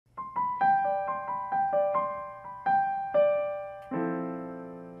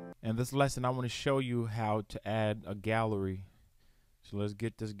In this lesson, I want to show you how to add a gallery. So let's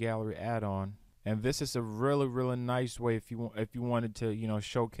get this gallery add-on. And this is a really nice way if you wanted to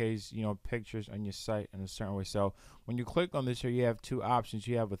showcase pictures on your site in a certain way. So when you click on this here, you have two options.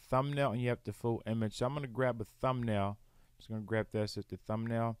 You have a thumbnail and you have the full image. So I'm going to grab a thumbnail. I'm just going to grab this as the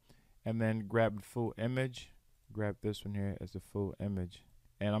thumbnail, and then grab the full image. Grab this one here as the full image,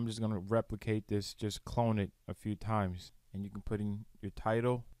 and I'm just going to replicate this. Just clone it a few times, and you can put in your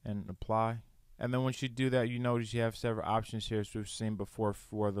title and apply. And then once you do that, you notice you have several options here as we've seen before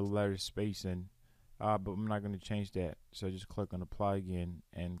for the letter spacing, but I'm not going to change that. So just click on apply again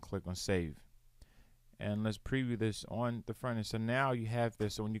and click on save. And let's preview this on the front end. So now you have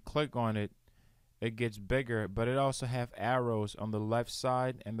this. So when you click on it, it gets bigger, but it also have arrows on the left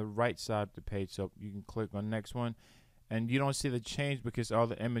side and the right side of the page. So you can click on next one, and you don't see the change because all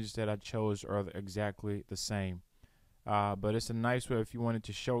the images that I chose are exactly the same. But it's a nice way if you wanted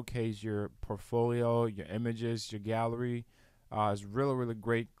to showcase your portfolio, your images, your gallery. It's really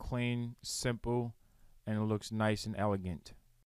great, clean, simple, and it looks nice and elegant.